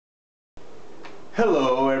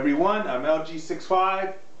Hello everyone, I'm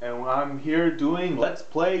LG65 and I'm here doing Let's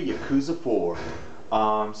Play Yakuza 4.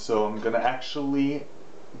 So I'm gonna actually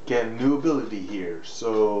get a new ability here.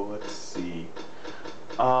 So let's see.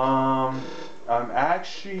 I'm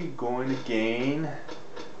actually going to gain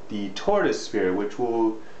the tortoise sphere, which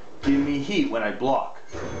will give me heat when I block.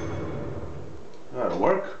 That'll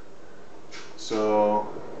work. So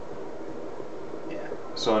yeah.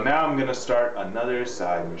 So now I'm gonna start another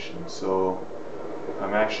side mission. So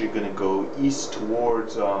I'm actually gonna go east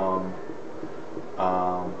towards the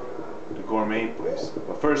gourmet place.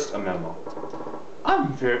 But first, a memo.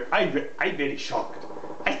 I'm very shocked.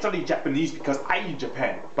 I study Japanese because I in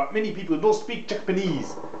Japan, but many people don't speak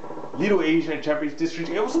Japanese. Little Asia and Japanese district,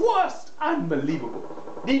 it was worst.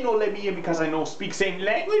 Unbelievable. They don't let me in because I don't speak same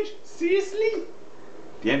language? Seriously?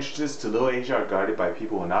 The entrances to Little Asia are guarded by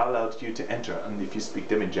people who are not allowed you to enter unless if you speak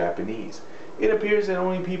them in Japanese. It appears that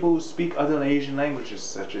only people who speak other Asian languages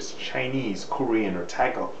such as Chinese, Korean, or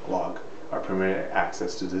Tagalog are permitted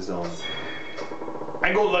access to the zone.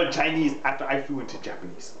 I go learn Chinese after I flew into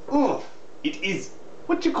Japanese. Ugh, it is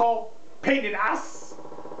what you call pain in the ass.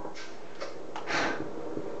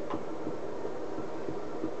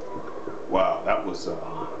 Wow, that was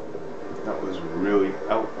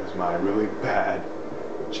my really bad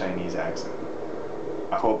Chinese accent.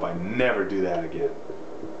 I hope I never do that again.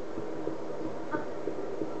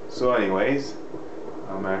 So anyways,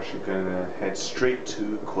 I'm actually gonna head straight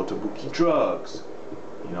to Kotobuki Drugs.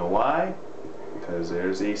 You know why? Because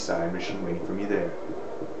there's a side mission waiting for me there.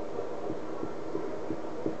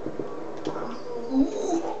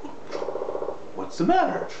 What's the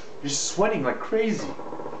matter? You're sweating like crazy.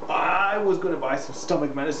 I was gonna buy some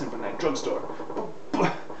stomach medicine from that drugstore,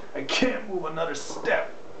 but I can't move another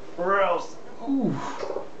step, or else. Ooh,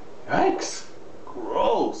 yikes!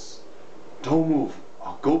 Gross. Don't move.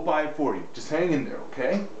 I'll go buy it for you. Just hang in there,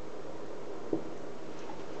 okay?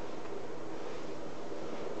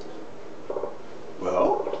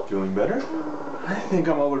 Well, feeling better? I think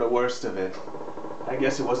I'm over the worst of it. I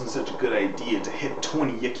guess it wasn't such a good idea to hit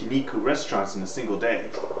 20 yakiniku restaurants in a single day.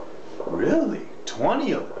 Really?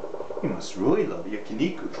 20 of them? You must really love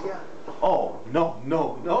yakiniku. Yeah. Oh,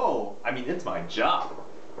 no. I mean, it's my job.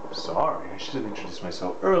 Sorry, I should have introduced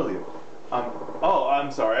myself earlier. I'm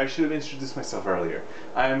sorry, I should have introduced myself earlier.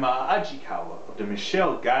 I'm Akiyama of the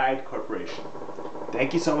Michelin Guide Corporation.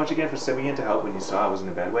 Thank you so much again for stepping in to help when you saw I was in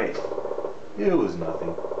a bad way. It was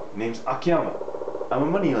nothing. My name's Akiyama. I'm a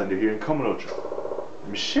moneylender here in Kamurocho.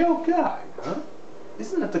 Michelin Guide, huh?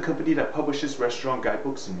 Isn't that the company that publishes restaurant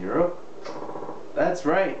guidebooks in Europe? That's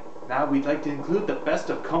right. Now we'd like to include the best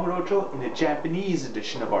of Kamurocho in the Japanese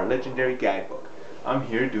edition of our legendary guidebook. I'm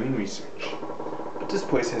here doing research. But this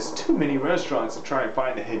place has too many restaurants to try and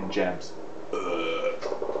find the hidden gems.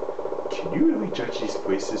 Can you really judge these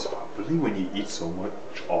places properly when you eat so much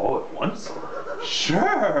all at once?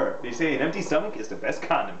 Sure! They say an empty stomach is the best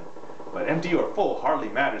condiment. But empty or full hardly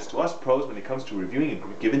matters to us pros when it comes to reviewing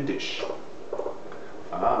a given dish.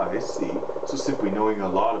 Ah, I see. So simply knowing a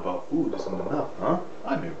lot about food isn't enough, huh?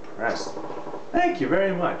 I'm impressed. Thank you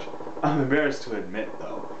very much. I'm embarrassed to admit,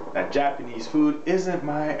 though, that Japanese food isn't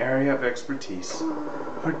my area of expertise.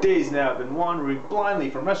 For days now I've been wandering blindly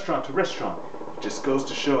from restaurant to restaurant. It just goes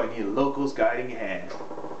to show I need a local's guiding hand.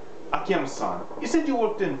 Akiyama-san, you said you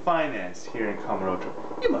worked in finance here in Kamurocho.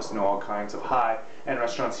 You must know all kinds of high-end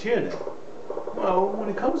restaurants here then. Well, when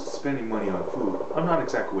it comes to spending money on food, I'm not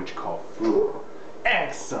exactly what you call frugal.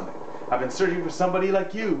 Excellent! I've been searching for somebody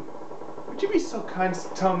like you. Would you be so kind as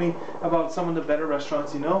to tell me about some of the better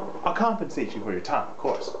restaurants you know? I'll compensate you for your time, of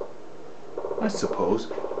course. I suppose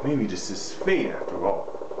maybe this is fate after all.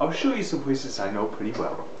 I'll show you some places I know pretty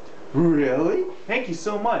well. Really? Thank you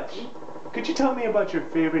so much. Could you tell me about your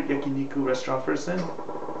favorite yakiniku restaurant first then?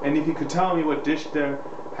 And if you could tell me what dish there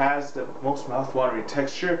has the most mouth-watering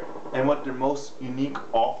texture and what their most unique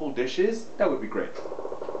awful dish is, that would be great.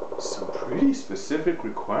 Some pretty specific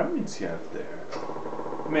requirements you have there.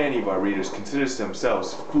 Many of our readers consider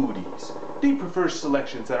themselves foodies. They prefer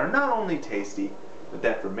selections that are not only tasty, but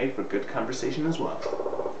that are made for good conversation as well.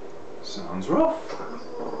 Sounds rough.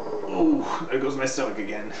 Oh, there goes my stomach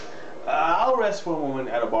again. I'll rest for a moment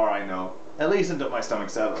at a bar I know, at least until my stomach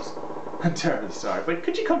settles. I'm terribly sorry, but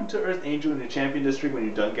could you come to Earth Angel in the Champion District when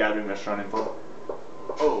you're done gathering restaurant info?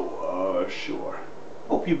 Oh, sure.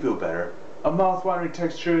 Hope you feel better. A mouth-watering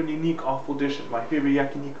texture and unique awful dish is my favorite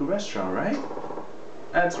yakiniku restaurant, right?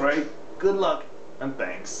 That's right. Good luck, and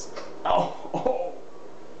thanks. Oh.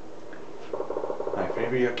 My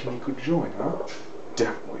favorite yakiniku joint, huh?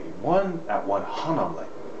 Definitely one at one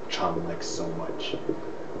Hana-chan likes so much.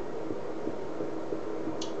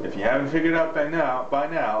 If you haven't figured out by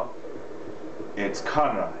now, it's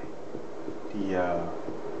Kanrai, the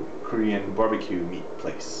Korean barbecue meat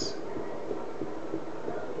place.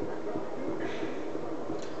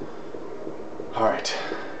 Alright,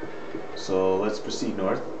 so let's proceed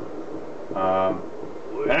north. I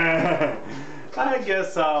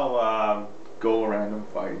guess I'll go around and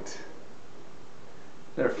fight.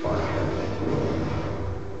 They're fun.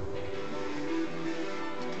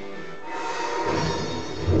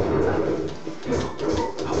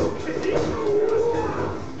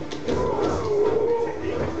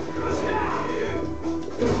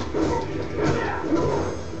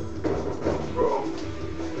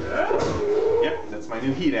 Yep, that's my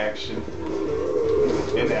new heat action.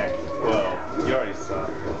 Inact. Well, you already saw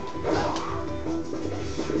it.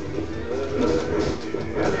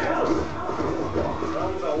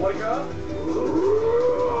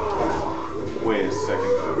 Wait a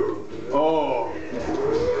second. Oh,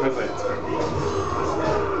 because I turned.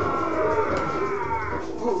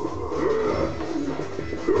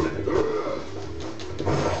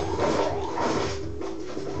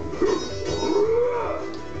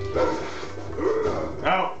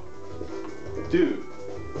 Ow! Dude,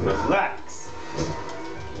 relax.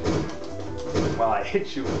 While I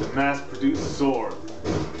hit you with the mass-produced sword.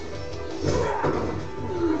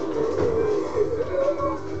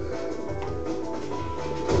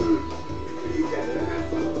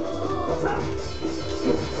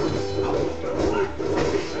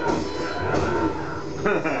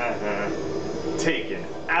 Taken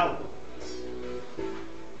out.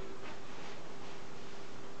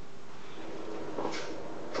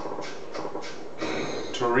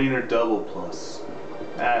 Terrainer double plus.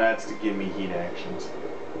 That's to give me heat actions.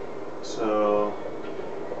 So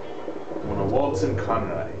I'm gonna waltz in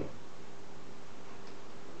Kanrai.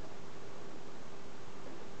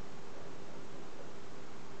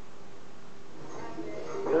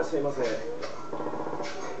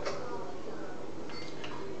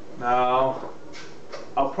 Now,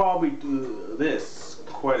 I'll probably do this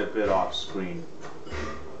quite a bit off screen.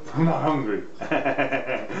 I'm not hungry.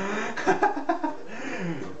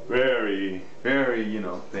 Very,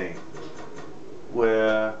 thing.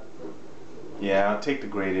 Where, yeah, I'll take the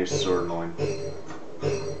greatest sirloin.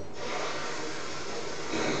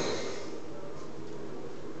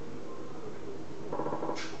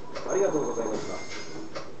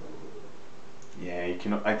 Yeah,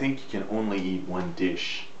 I think you can only eat one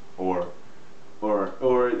dish, or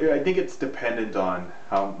I think it's dependent on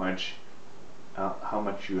how much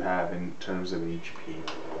you have in terms of HP.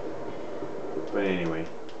 But anyway,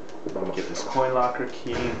 let me get this coin locker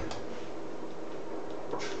key.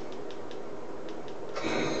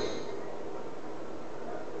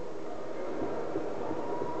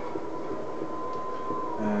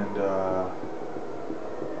 And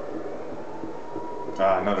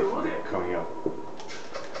another video coming up.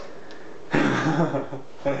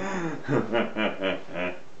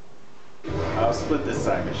 I'll split this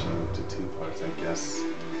side mission into two parts, I guess.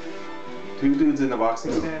 Two dudes in the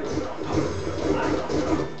boxing stance.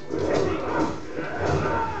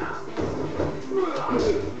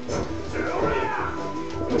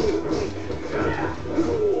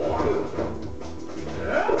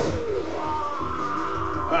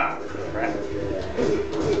 Ah, crap.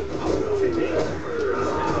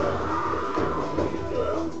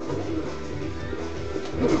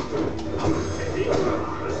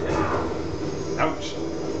 Ouch.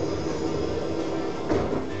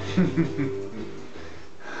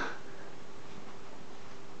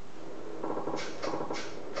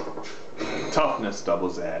 Toughness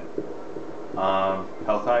doubles add.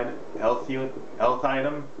 Health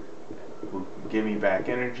item will give me back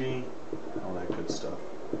energy, all that good stuff.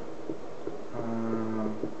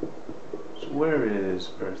 So where is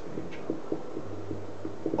Earth Angel?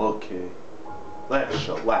 Okay, let's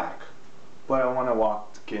shellac. But I want to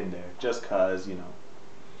walk in there just cause,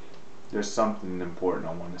 there's something important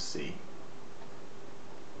I want to see.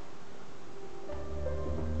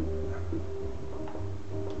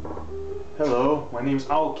 Hello, my name's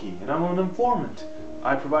Aoki, and I'm an informant.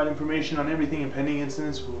 I provide information on everything and pending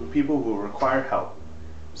incidents for people who require help.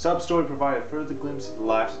 Sub-story provide a further glimpse of the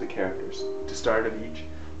lives of the characters. At the start of each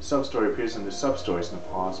sub-story appears under sub-stories in the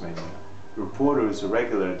pause menu. The reporter is a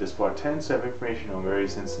regular to display 10 sets of information on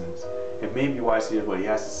various incidents. It may be wise to hear what he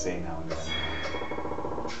has to say now and then.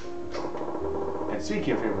 And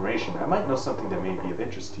speaking of information, I might know something that may be of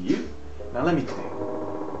interest to you. Now let me think.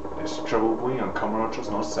 There's trouble brewing on Kamurocho's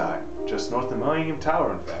north side, just north of Millennium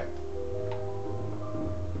Tower, in fact.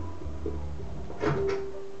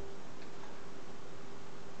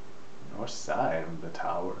 North side of the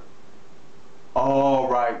tower. Oh,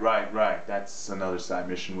 right. right. That's another side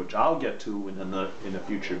mission, which I'll get to in a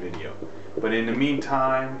future video. But in the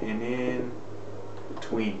meantime, and in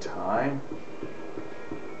between time,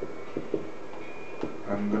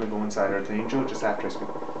 I'm gonna go inside Earth Angel just after I speak.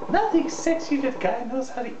 Nothing sexier than a guy who knows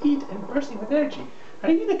how to eat and bursting with energy.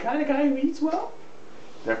 Are you the kind of guy who eats well?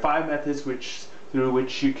 There are 5 methods through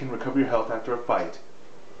which you can recover your health after a fight.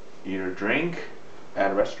 Eat or drink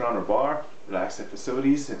at a restaurant or bar, relax at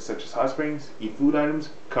facilities such as hot springs, eat food items,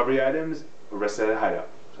 recovery items, or rest at a hideout.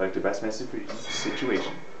 Select the best method for each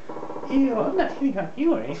situation. Ew, I'm not hitting on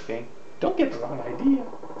you or anything. Don't get the wrong idea.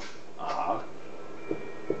 Ah.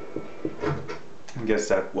 I guess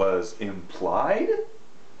that was implied?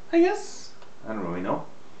 I guess? I don't really know.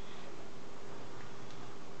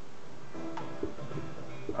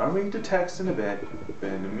 I'll read the text in a bit,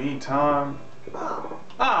 but in the meantime...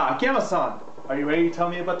 Akiyama-san! Are you ready to tell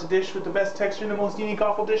me about the dish with the best texture and the most unique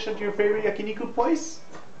awful dish at your favorite yakiniku place?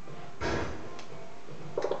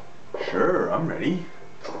 Sure, I'm ready.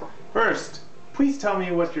 First, please tell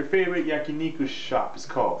me what your favorite yakiniku shop is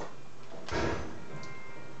called.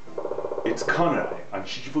 It's Kanrai on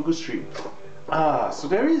Shichifuku Street. So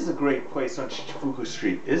there is a great place on Shichifuku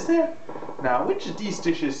Street, is there? Now, which of these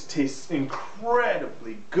dishes tastes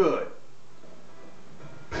incredibly good?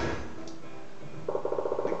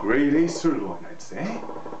 The grade A sirloin, I'd say.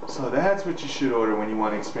 So that's what you should order when you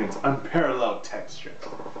want to experience unparalleled texture.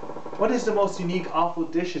 What is the most unique awful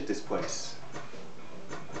dish at this place?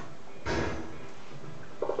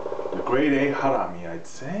 The grade A harami, I'd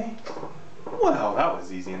say. Well, that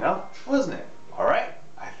was easy enough, wasn't it? Alright,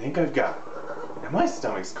 I think I've got it. And my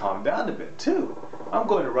stomach's calmed down a bit too. I'm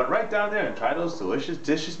going to run right down there and try those delicious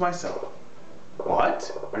dishes myself.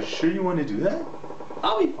 What? Are you sure you want to do that?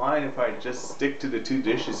 I'll be fine if I just stick to the 2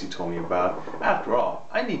 dishes you told me about. After all,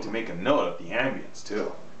 I need to make a note of the ambience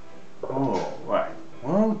too. Oh, right.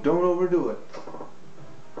 Well, don't overdo it.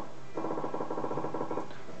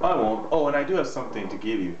 I won't. Oh, and I do have something to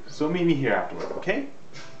give you, so meet me here afterward, okay?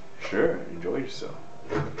 Sure, enjoy yourself.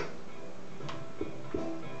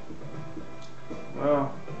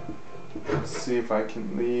 Well, let's see if I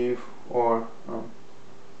can leave or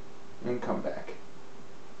and come back.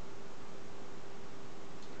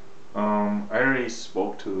 I already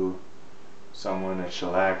spoke to someone at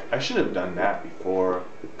Shellac. I should have done that before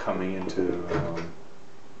coming into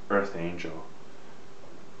Earth Angel.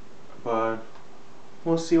 But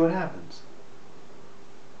we'll see what happens.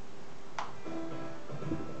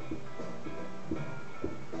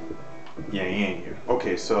 Yeah, he ain't here.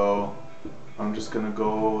 Okay, so I'm just gonna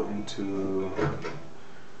go into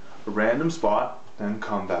a random spot, then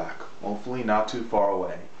come back. Hopefully not too far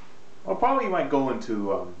away. I probably might go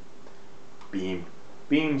into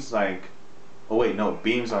Beam's like, oh wait, no,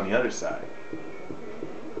 Beam's on the other side.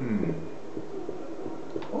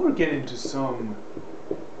 Or get into some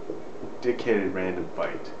dickheaded random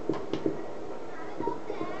fight.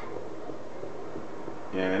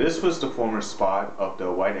 Yeah, this was the former spot of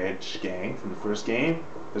the White Edge gang from the first game,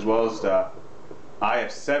 as well as the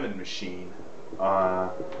IF-7 machine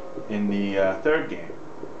in the 3rd game.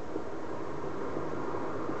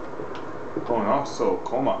 Oh, and also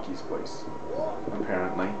Komaki's place,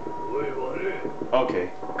 apparently.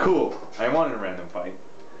 Okay, cool. I wanted a random fight.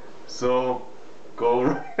 So, go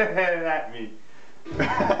right ahead at me.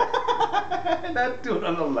 That dude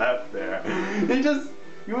on the left there.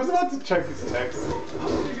 He was about to check his text.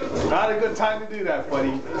 Not a good time to do that,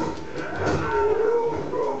 buddy.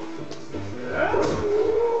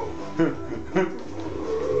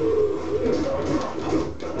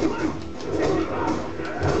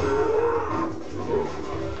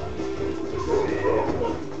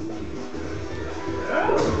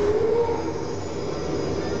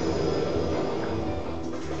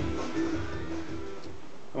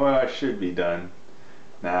 Well, I should be done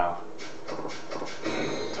now.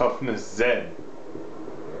 Toughness Z.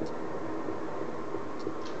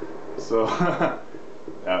 So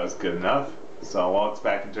that was good enough. So I walked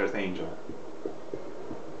back into Earth Angel.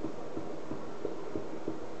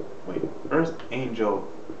 Wait, Earth Angel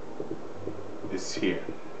is here.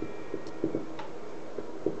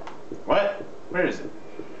 What? Where is it?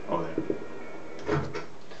 Oh, there.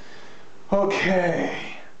 Okay.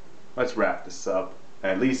 Let's wrap this up.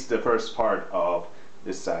 At least the first part of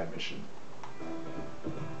this side mission.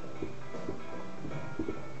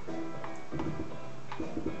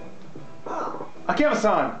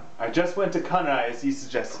 Akiyama-san! I just went to Kanrai as you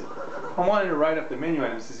suggested. I wanted to write up the menu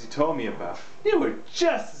items as you told me about. They were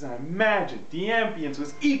just as I imagined. The ambience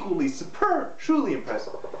was equally superb. Truly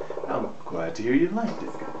impressive. I'm glad to hear you liked it.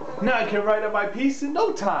 Now I can write up my piece in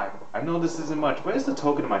no time. I know this isn't much, but it's a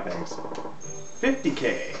token of my thanks.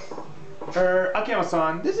 50K.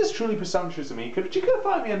 Akiyama-san, this is truly presumptuous of me. Could you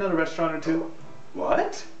find me another restaurant or two?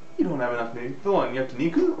 What? You don't have enough to fill on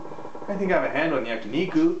yakiniku? I think I have a hand on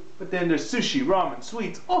yakiniku, but then there's sushi, ramen,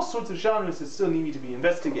 sweets, all sorts of genres that still need to be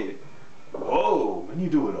investigated. Whoa, and you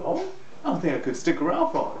do it all? I don't think I could stick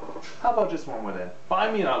around for it. How about just one more then?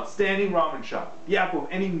 Find me an outstanding ramen shop, the apple of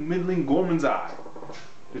any middling gourmand's eye.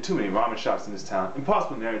 There are too many ramen shops in this town.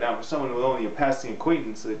 Impossible to narrow down for someone with only a passing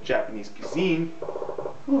acquaintance with Japanese cuisine.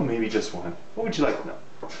 Oh, maybe just one. What would you like to know?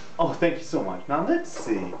 Oh, thank you so much. Now let's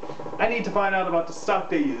see. I need to find out about the stock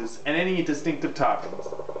they use and any distinctive toppings.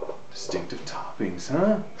 Distinctive toppings,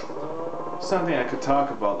 huh? Something I could talk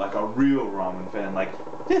about like a real ramen fan. Like,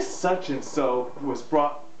 this such and so was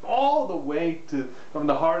brought all the way from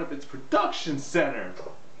the heart of its production center.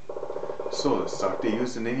 So the stock they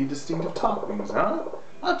use and any distinctive toppings, huh?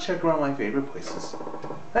 I'll check around my favorite places.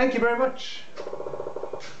 Thank you very much.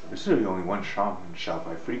 There's really only one ramen shop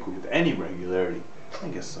I frequent with any regularity. I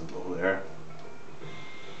guess I'll go there.